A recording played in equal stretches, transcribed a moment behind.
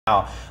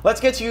Now,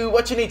 let's get you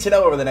what you need to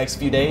know over the next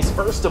few days.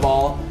 First of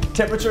all,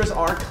 temperatures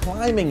are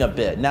climbing a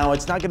bit. Now,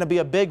 it's not going to be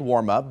a big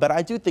warm up, but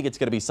I do think it's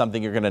going to be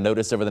something you're going to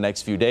notice over the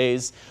next few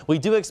days. We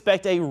do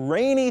expect a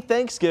rainy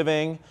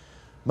Thanksgiving.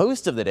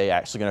 Most of the day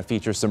actually going to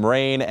feature some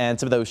rain, and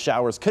some of those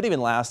showers could even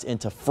last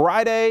into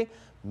Friday,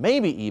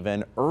 maybe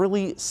even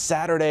early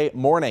Saturday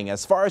morning.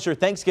 As far as your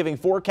Thanksgiving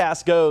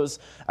forecast goes,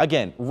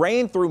 again,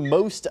 rain through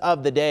most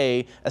of the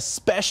day,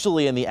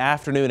 especially in the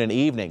afternoon and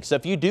evening. So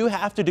if you do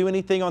have to do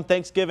anything on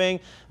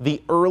Thanksgiving,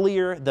 the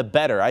earlier the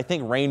better. I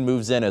think rain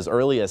moves in as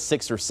early as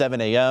 6 or 7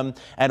 a.m.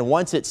 And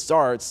once it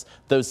starts,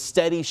 those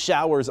steady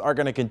showers are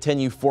going to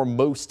continue for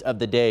most of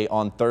the day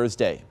on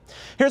Thursday.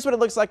 Here's what it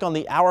looks like on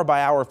the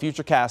hour-by-hour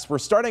futurecast. We're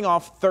starting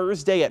off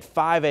Thursday at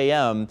 5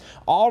 a.m.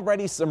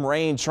 Already some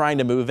rain trying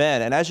to move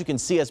in. And as you can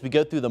see, as we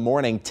go through the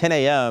morning, 10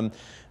 a.m.,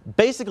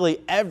 basically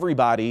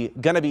everybody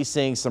going to be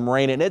seeing some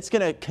rain, and it's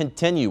going to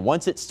continue.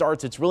 Once it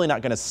starts, it's really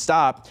not going to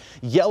stop.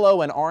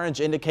 Yellow and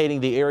orange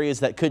indicating the areas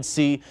that could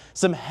see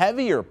some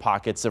heavier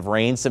pockets of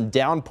rain, some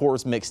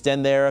downpours mixed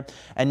in there.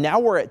 And now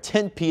we're at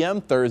 10 p.m.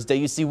 Thursday.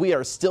 You see, we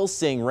are still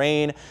seeing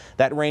rain.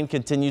 That rain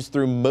continues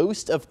through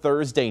most of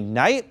Thursday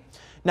night.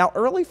 Now,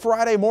 early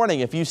Friday morning,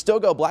 if you still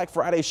go Black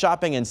Friday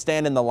shopping and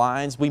stand in the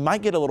lines, we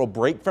might get a little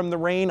break from the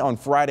rain on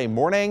Friday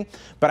morning.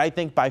 But I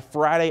think by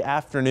Friday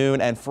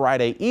afternoon and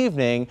Friday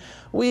evening,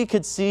 we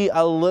could see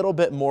a little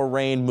bit more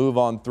rain move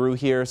on through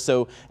here.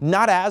 So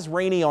not as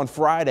rainy on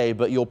Friday,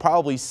 but you'll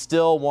probably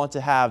still want to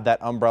have that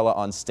umbrella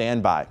on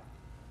standby.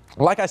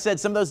 Like I said,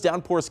 some of those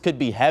downpours could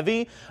be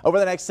heavy. Over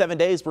the next 7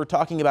 days, we're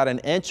talking about an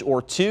inch or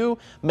 2,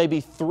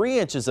 maybe 3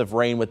 inches of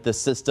rain with this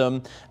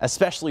system,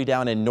 especially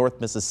down in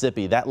North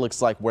Mississippi. That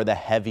looks like where the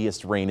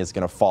heaviest rain is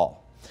going to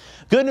fall.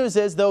 Good news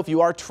is, though, if you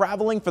are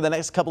traveling for the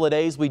next couple of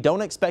days, we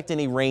don't expect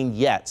any rain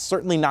yet.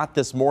 Certainly not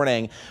this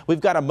morning.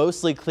 We've got a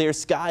mostly clear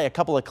sky, a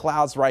couple of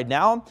clouds right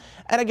now.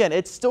 And again,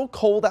 it's still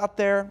cold out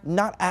there,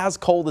 not as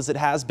cold as it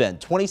has been.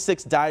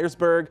 26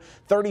 Dyersburg,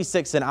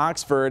 36 in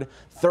Oxford,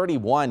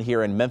 31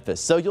 here in Memphis.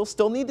 So you'll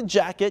still need the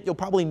jacket. You'll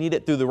probably need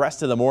it through the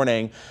rest of the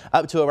morning,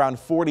 up to around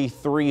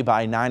 43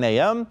 by 9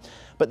 a.m.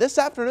 But this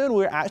afternoon,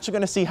 we're actually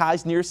going to see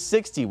highs near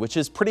 60, which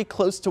is pretty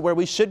close to where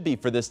we should be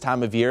for this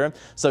time of year.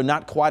 So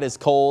not quite as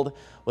cold,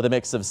 with a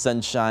mix of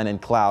sunshine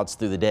and clouds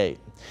through the day.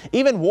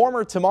 Even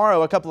warmer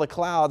tomorrow, a couple of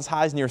clouds,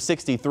 highs near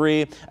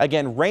 63.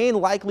 Again, rain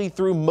likely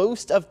through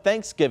most of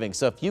Thanksgiving.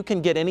 So if you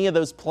can get any of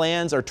those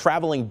plans or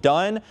traveling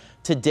done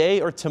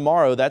today or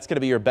tomorrow, that's going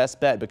to be your best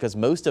bet, because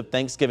most of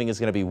Thanksgiving is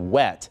going to be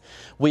wet.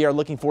 We are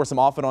looking for some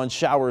off and on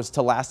showers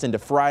to last into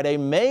Friday,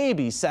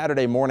 maybe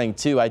Saturday morning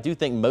too. I do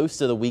think most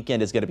of the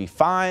weekend is going to be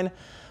fine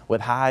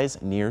with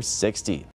highs near 60.